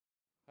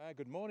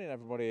Good morning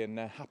everybody and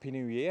Happy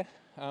New Year.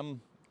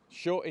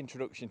 Short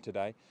introduction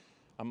today.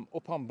 I'm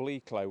up on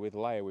Bleaklow with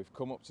Leia. We've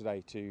come up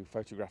today to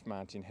photograph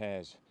mountain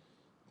hares.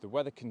 The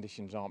weather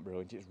conditions aren't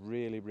brilliant, it's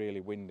really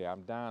windy.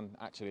 I'm down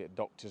actually at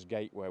Doctor's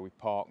Gate where we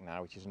park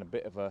now, which is in a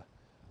bit of a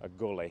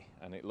gully,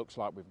 and it looks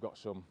like we've got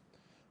some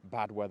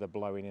bad weather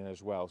blowing in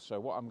as well. So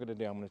what I'm going to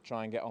do, I'm going to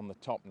try and get on the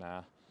top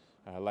now.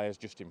 Leia's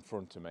just in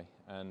front of me,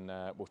 and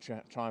we'll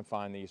try and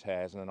find these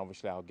hares, and then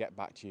obviously I'll get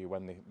back to you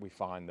when we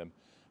find them,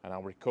 and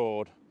I'll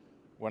record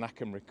when I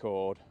can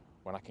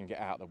get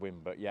out the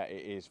wind. But yeah,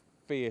 it is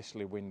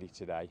fiercely windy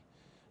today.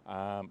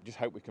 Just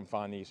hope we can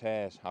find these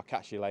hares. I'll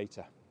catch you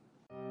later.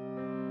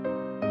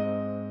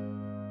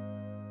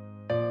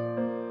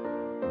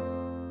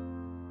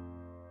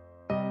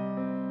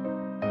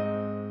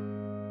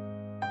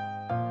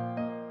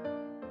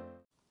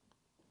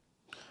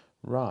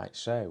 Right,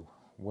 so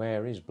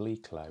where is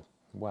Bleaklow?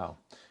 Well,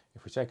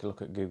 if we take a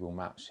look at Google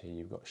Maps here,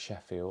 you've got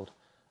Sheffield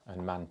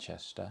and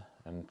Manchester,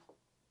 and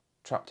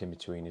trapped in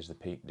between is the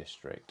Peak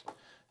District.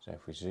 So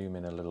if we zoom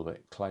in a little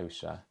bit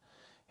closer,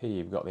 here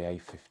you've got the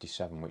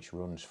A57 which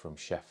runs from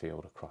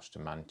Sheffield across to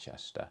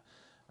Manchester,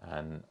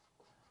 and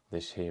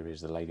this here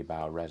is the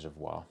Ladybower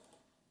Reservoir.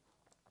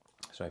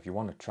 So if you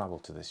want to travel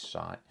to this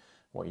site,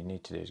 what you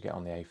need to do is get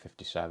on the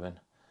A57,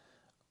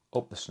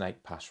 up the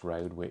Snake Pass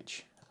Road,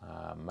 which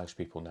most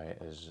people know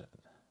it as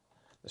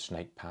the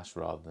Snake Pass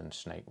rather than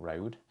Snake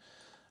Road,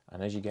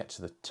 and as you get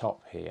to the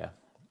top here,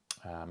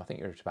 I think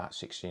you're at about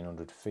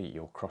 1600 feet,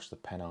 you'll cross the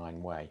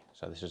Pennine Way.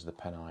 So this is the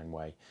Pennine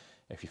Way.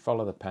 If you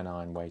follow the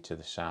Pennine Way to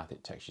the south,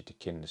 it takes you to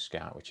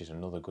Kinderscout, which is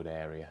another good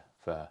area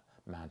for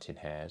mountain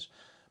hares.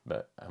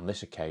 But on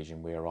this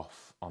occasion, we're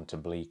off onto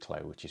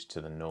Bleaklow, which is to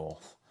the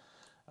north.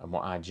 And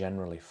what I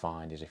generally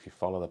find is if you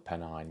follow the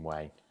Pennine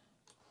Way,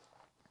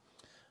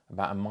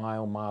 about a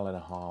mile and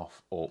a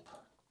half up,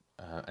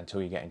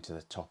 until you get into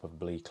the top of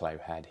Bleaklow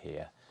Head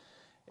here,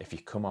 if you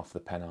come off the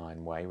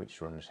Pennine Way,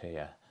 which runs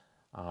here,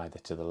 either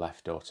to the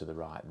left or to the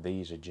right,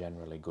 these are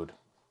generally good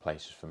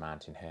places for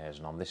mountain hares,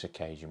 and on this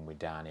occasion we're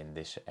down in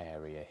this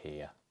area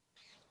here.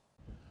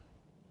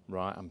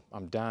 Right,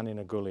 I'm down in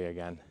a gully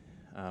again.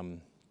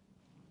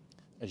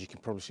 As you can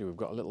probably see, we've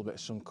got a little bit of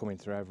sun coming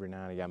through every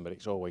now and again, but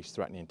it's always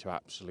threatening to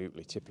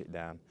absolutely tip it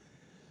down.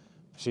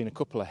 I've seen a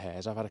couple of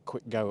hares. I've had a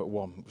quick go at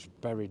one. It was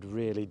buried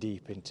really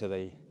deep into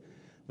the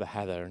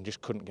heather and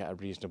just couldn't get a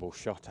reasonable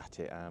shot at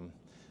it. I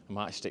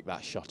might stick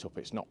that shot up.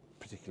 It's not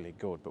particularly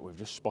good, but we've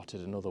just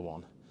spotted another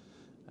one,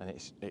 and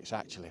it's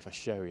actually, if I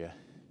show you,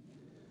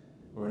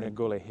 we're in a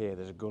gully here,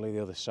 there's a gully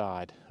the other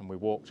side, and we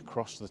walked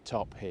across the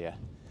top here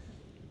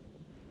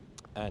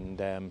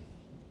and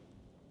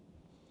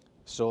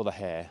saw the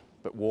hare,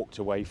 but walked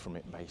away from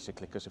it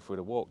basically, because if we'd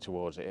have walked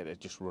towards it,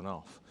 it'd just run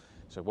off.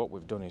 So what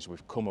we've done is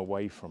we've come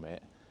away from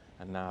it,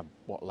 and now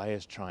what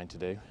Leia's trying to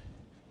do,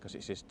 because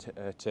it's his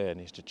turn,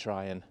 is to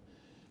try and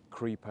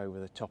creep over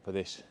the top of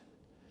this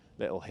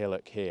little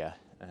hillock here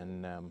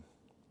and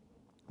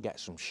get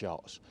some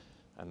shots,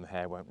 and the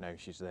hare won't know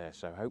she's there.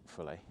 So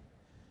hopefully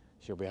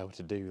she'll be able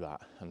to do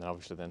that, and then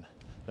obviously then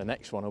the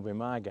next one will be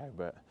my go.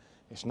 But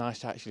it's nice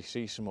to actually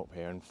see some up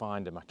here and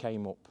find them. I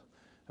came up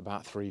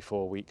about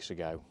 3-4 weeks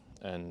ago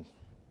and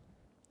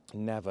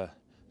never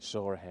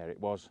saw a hare. It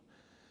was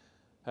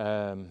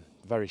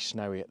very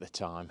snowy at the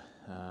time,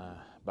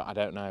 but I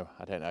don't know,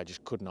 I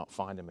just could not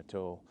find them at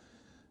all.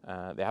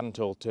 They hadn't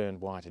all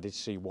turned white. I did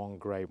see one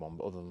grey one,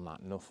 but other than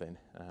that, nothing,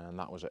 and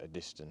that was at a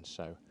distance.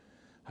 So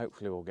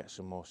hopefully we'll get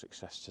some more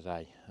success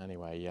today.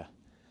 Anyway,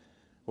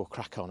 we'll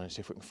crack on and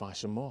see if we can find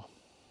some more.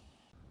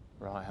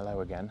 Right,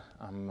 hello again.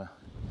 I'm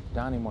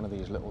down in one of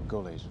these little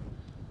gullies,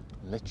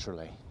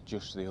 literally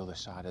just the other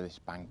side of this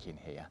bank in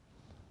here.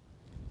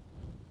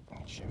 I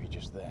can show you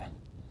just there.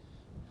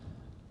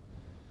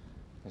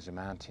 There's a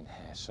mountain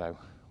hare, so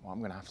what I'm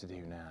going to have to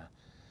do now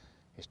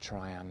is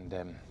try and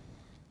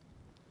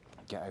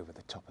get over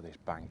the top of this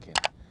banking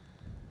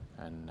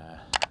and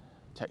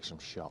take some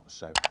shots.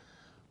 So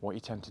what you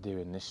tend to do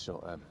in this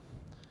sort of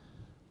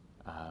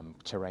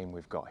terrain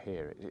we've got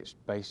here, it's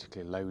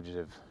basically loads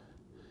of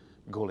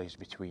gullies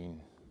between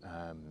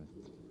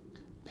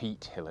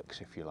peat hillocks,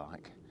 if you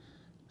like,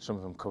 some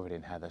of them covered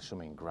in heather,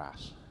 some in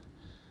grass,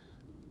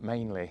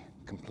 mainly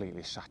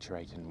completely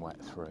saturated and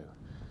wet through.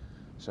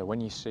 So when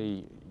you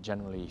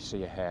generally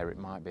see a hare, it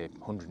might be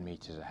 100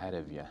 metres ahead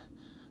of you,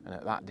 and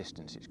at that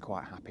distance it's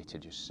quite happy to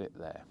just sit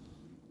there.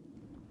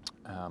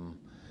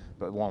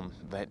 But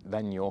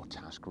then your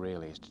task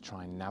really is to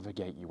try and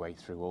navigate your way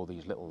through all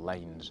these little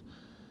lanes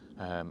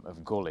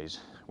of gullies,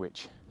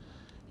 which,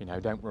 you know,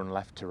 don't run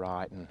left to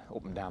right and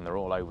up and down, they're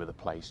all over the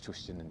place,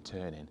 twisting and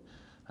turning,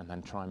 and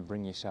then try and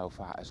bring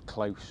yourself out as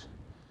close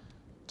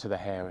to the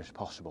hare as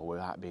possible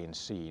without being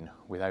seen,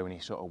 with only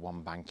sort of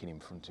one banking in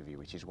front of you,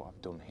 which is what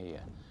I've done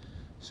here.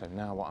 So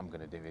now what I'm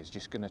going to do is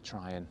just going to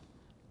try and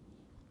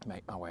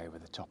make my way over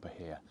the top of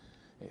here.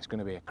 It's going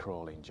to be a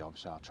crawling job,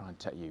 so I'll try and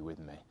take you with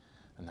me,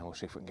 and then we'll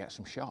see if we can get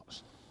some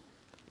shots.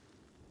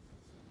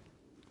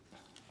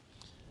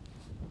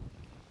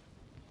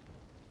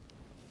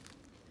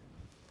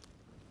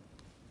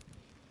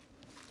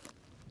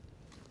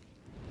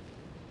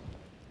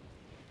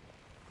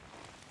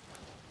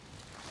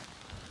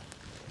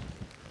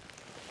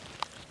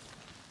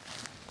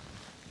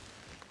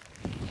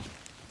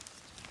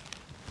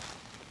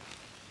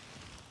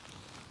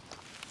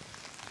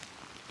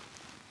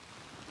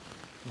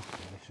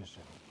 waters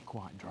are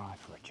quite dry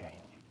for a change.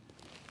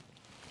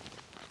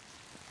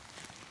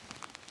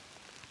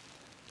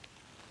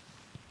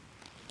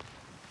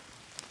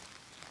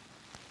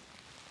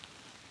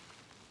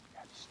 Yeah,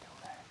 he's still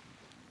there.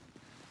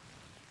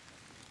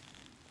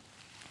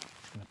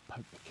 Just going to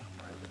poke the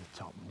camera over the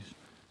top and just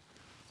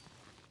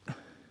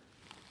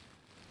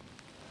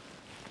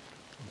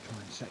try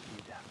and set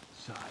you down to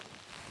the side.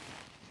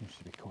 Seems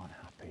to be quite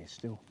happy. He's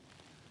still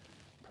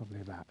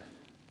probably about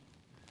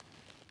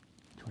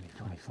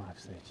 25,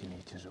 30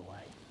 metres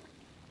away.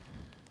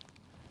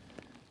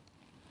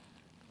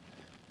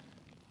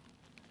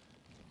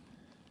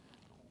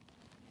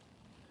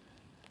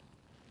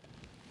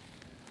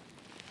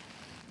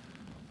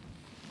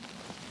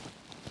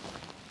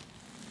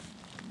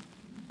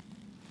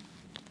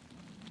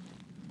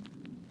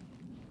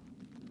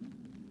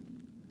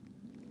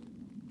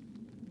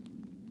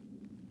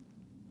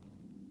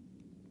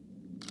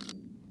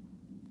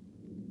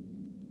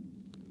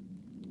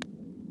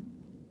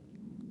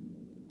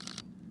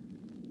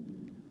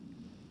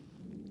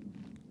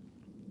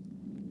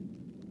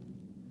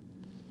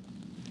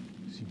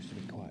 Seems to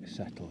be quite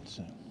settled,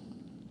 so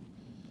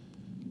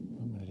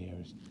what I'm going to do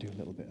is do a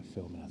little bit of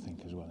filming, I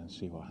think, as well, and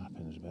see what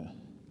happens. But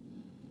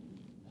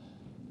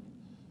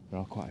there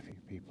are quite a few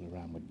people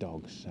around with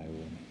dogs, so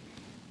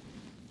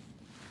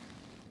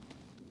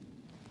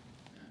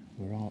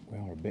we are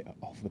a bit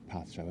off the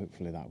path, so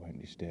hopefully that won't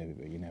disturb it.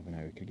 But you never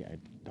know, we could get a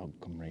dog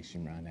come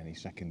racing around any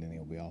second and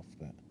he'll be off.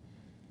 But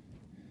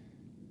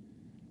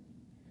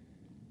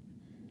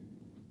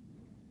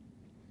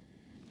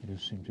it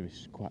does seem to be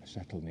quite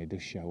settled, and it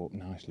does show up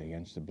nicely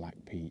against the black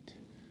peat.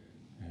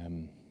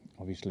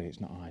 Obviously it's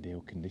not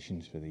ideal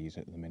conditions for these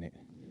at the minute.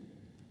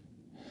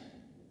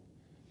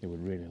 They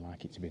would really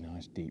like it to be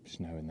nice deep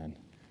snow, and then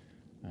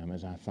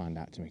as I found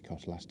out to me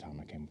cost last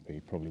time I came up here,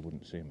 you probably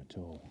wouldn't see them at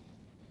all.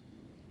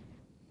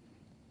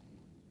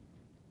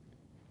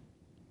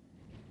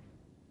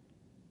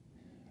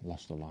 I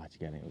lost the light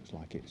again. It looks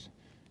like it's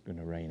going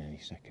to rain any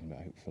second, but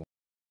hopefully.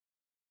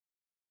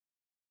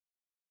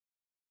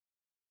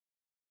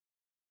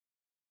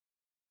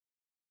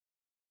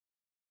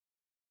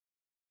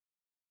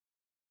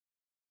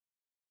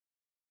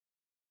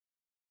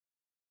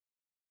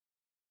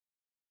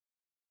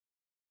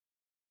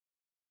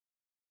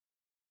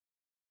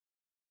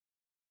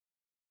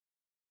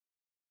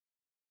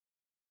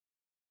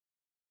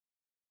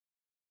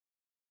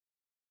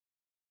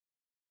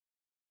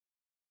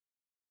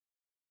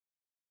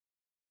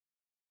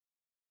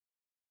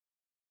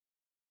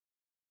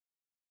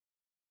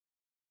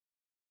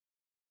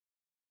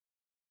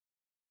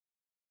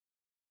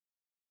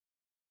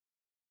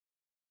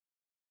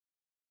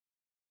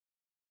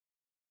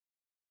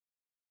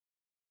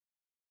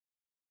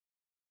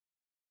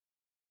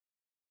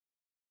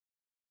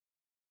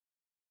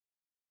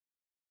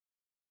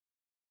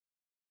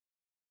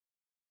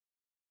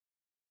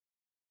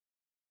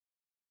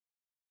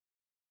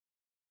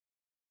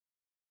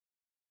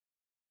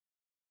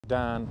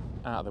 Down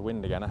out of the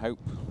wind again. I hope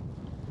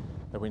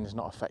the wind's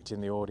not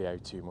affecting the audio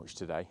too much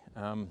today.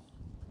 I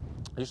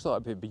just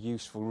thought it'd be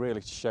useful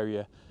really to show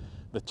you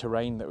the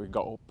terrain that we've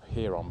got up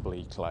here on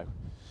Bleaklow.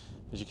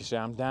 As you can see,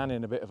 I'm down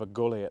in a bit of a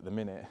gully at the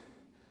minute,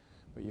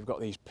 but you've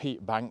got these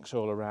peat banks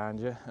all around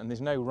you, and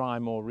there's no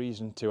rhyme or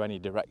reason to any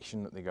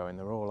direction that they go in.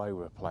 They're all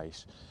over the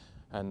place,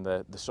 and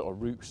the sort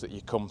of routes that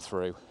you come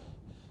through,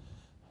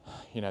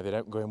 you know, they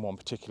don't go in one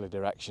particular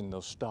direction.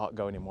 They'll start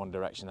going in one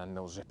direction and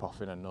they'll zip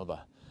off in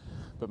another.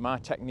 But my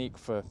technique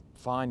for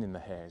finding the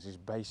hares is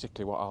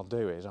basically what I'll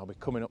do is I'll be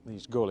coming up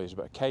these gullies,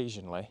 but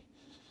occasionally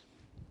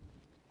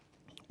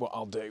what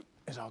I'll do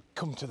is I'll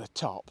come to the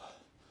top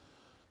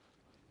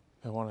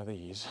of one of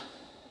these,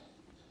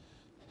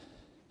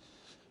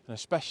 and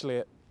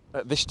especially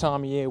at this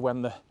time of year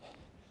when the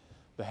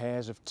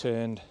hares have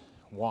turned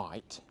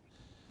white,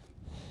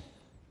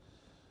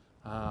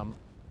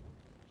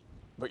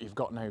 but you've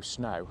got no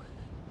snow.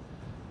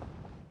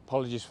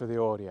 Apologies for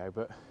the audio,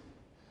 but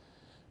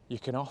you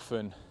can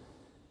often,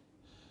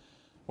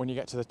 when you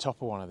get to the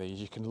top of one of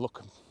these, you can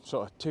look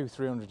sort of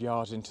 200-300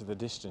 yards into the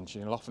distance,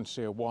 and you'll often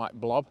see a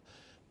white blob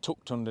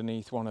tucked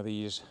underneath one of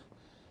these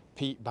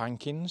peat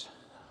bankings.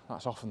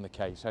 That's often the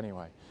case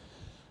anyway.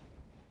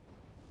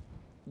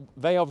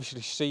 They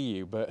obviously see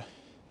you, but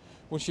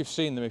once you've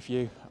seen them,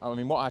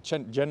 what I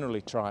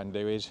generally try and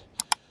do is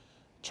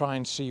try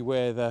and see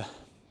where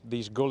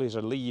these gullies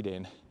are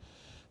leading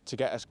to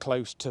get as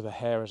close to the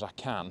hare as I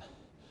can,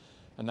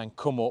 and then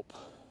come up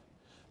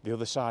the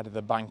other side of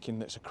the banking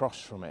that's across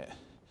from it.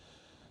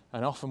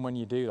 And often when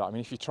you do that, I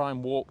mean, if you try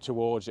and walk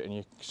towards it and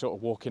you're sort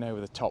of walking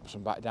over the tops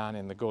and back down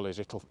in the gullies,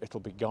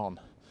 it'll be gone.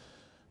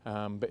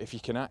 But if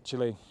you can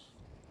actually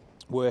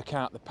work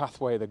out the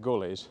pathway of the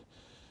gullies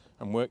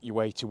and work your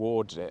way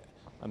towards it,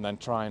 and then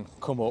try and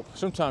come up,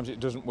 sometimes it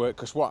doesn't work,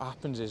 because what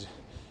happens is,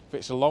 if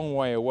it's a long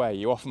way away,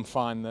 you often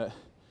find that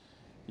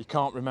you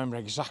can't remember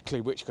exactly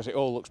which, because it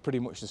all looks pretty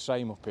much the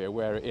same up here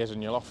where it is,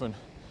 and you'll often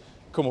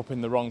come up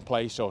in the wrong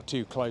place or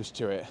too close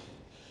to it.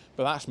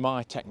 But that's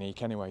my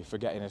technique anyway for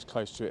getting as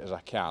close to it as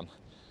I can.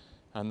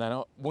 And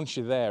then once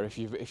you're there, if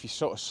you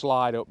sort of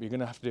slide up, you're going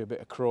to have to do a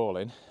bit of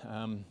crawling.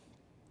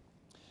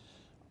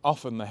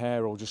 Often the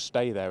hare will just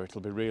stay there,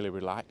 it'll be really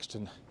relaxed,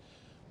 and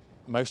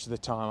most of the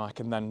time I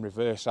can then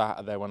reverse out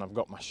of there when I've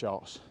got my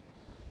shots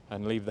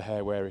and leave the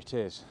hare where it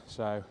is.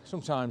 So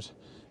sometimes,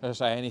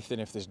 as I say, anything,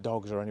 if there's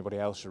dogs or anybody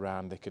else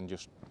around, they can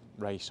just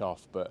race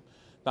off. But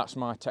that's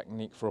my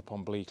technique for up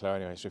on Bleaklow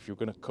anyway. So if you're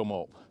going to come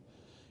up,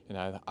 you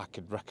know, I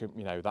could recommend,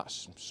 you know,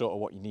 that's sort of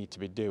what you need to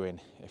be doing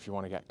if you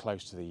want to get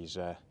close to these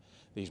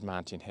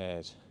mountain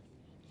hares.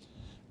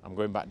 I'm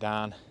going back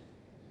down.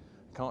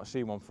 Can't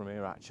see one from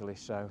here actually,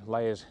 so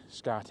Leia's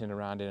scouting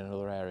around in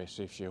another area,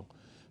 see if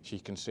she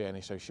can see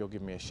any, so she'll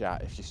give me a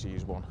shout if she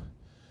sees one.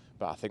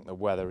 But I think the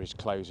weather is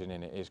closing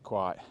in, it is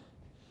quite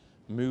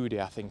moody,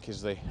 I think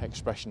is the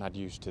expression I'd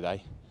use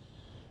today.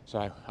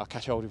 So I'll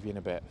catch hold of you in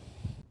a bit.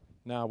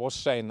 Now I was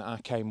saying that I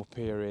came up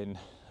here in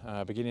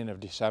beginning of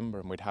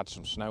December and we'd had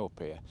some snow up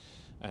here,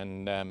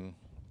 and I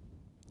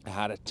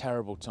had a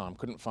terrible time,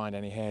 couldn't find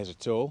any hares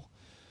at all.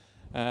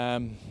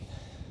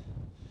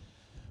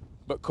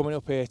 But coming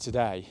up here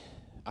today,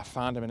 I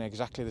found them in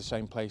exactly the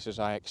same place as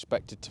I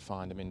expected to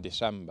find them in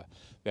December.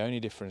 The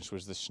only difference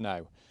was the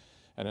snow.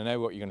 And I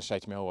know what you're going to say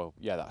to me, oh well,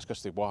 yeah, that's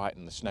because they're white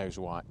and the snow's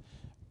white.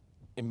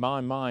 In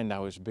my mind, I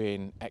was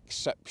being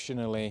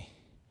exceptionally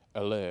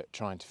alert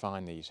trying to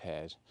find these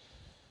hares.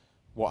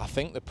 What I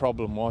think the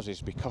problem was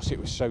is because it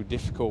was so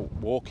difficult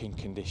walking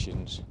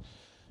conditions,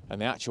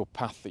 and the actual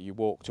path that you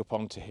walked up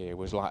onto here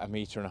was like 1.5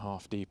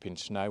 meters deep in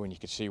snow, and you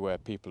could see where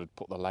people had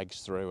put their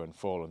legs through and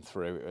fallen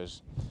through. It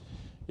was,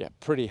 yeah,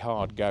 pretty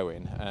hard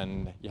going,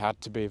 and you had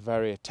to be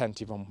very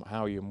attentive on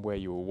how you and where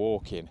you were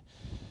walking.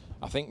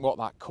 I think what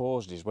that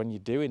caused is when you're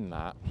doing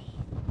that,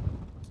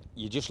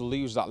 you just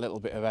lose that little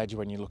bit of edge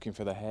when you're looking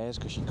for the hares,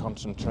 because you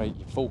concentrate,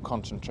 your full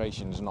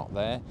concentration is not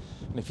there.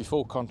 And if your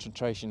full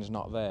concentration is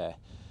not there,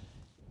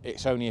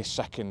 it's only a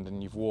second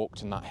and you've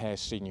walked and that hare's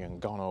seen you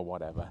and gone or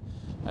whatever,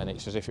 and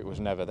it's as if it was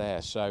never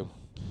there. So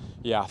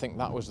yeah, I think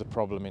that was the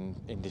problem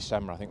in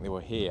December. I think they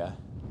were here,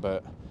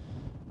 but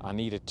I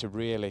needed to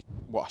really,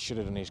 what I should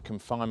have done is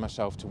confine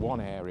myself to one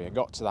area,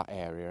 got to that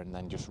area and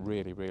then just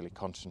really, really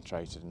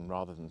concentrated, and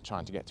rather than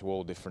trying to get to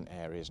all different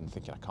areas and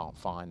thinking I can't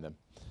find them.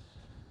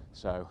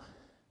 So,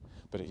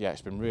 but yeah,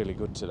 it's been really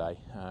good today.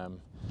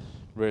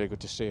 Really good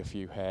to see a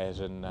few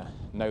hares and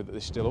know that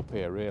they're still up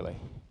here, really.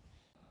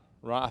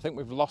 Right, I think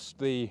we've lost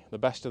the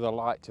best of the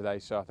light today,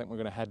 so I think we're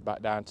going to head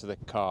back down to the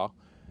car.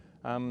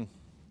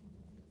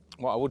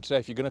 What I would say,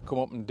 if you're going to come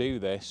up and do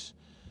this,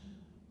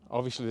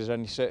 obviously there's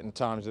only certain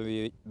times of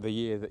the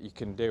year that you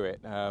can do it.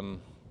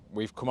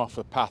 We've come off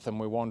the path and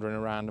we're wandering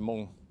around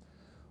among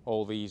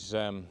all these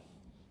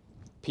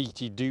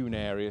peaty dune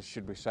areas,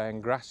 should we say,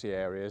 and grassy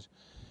areas.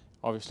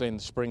 Obviously in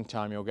the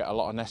springtime you'll get a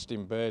lot of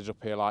nesting birds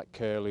up here like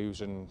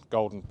curlews and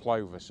golden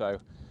plover, so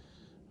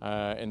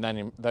and then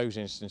in those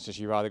instances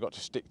you've either got to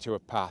stick to a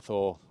path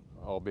or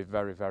be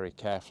very, very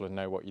careful and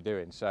know what you're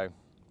doing. So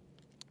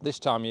this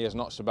time of year is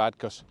not so bad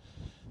because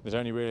there's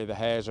only really the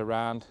hares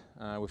around.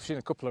 We've seen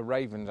a couple of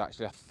ravens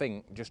actually, I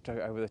think, just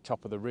over the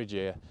top of the ridge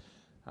here.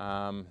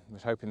 I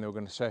was hoping they were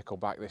going to circle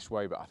back this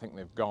way, but I think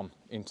they've gone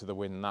into the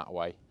wind that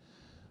way.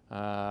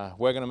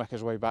 We're going to make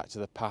our way back to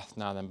the path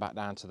now, then back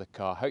down to the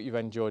car. Hope you've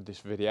enjoyed this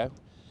video.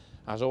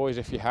 As always,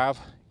 if you have,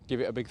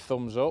 give it a big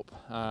thumbs up.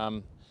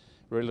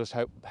 Really does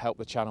help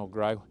the channel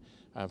grow.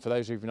 For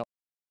those who've not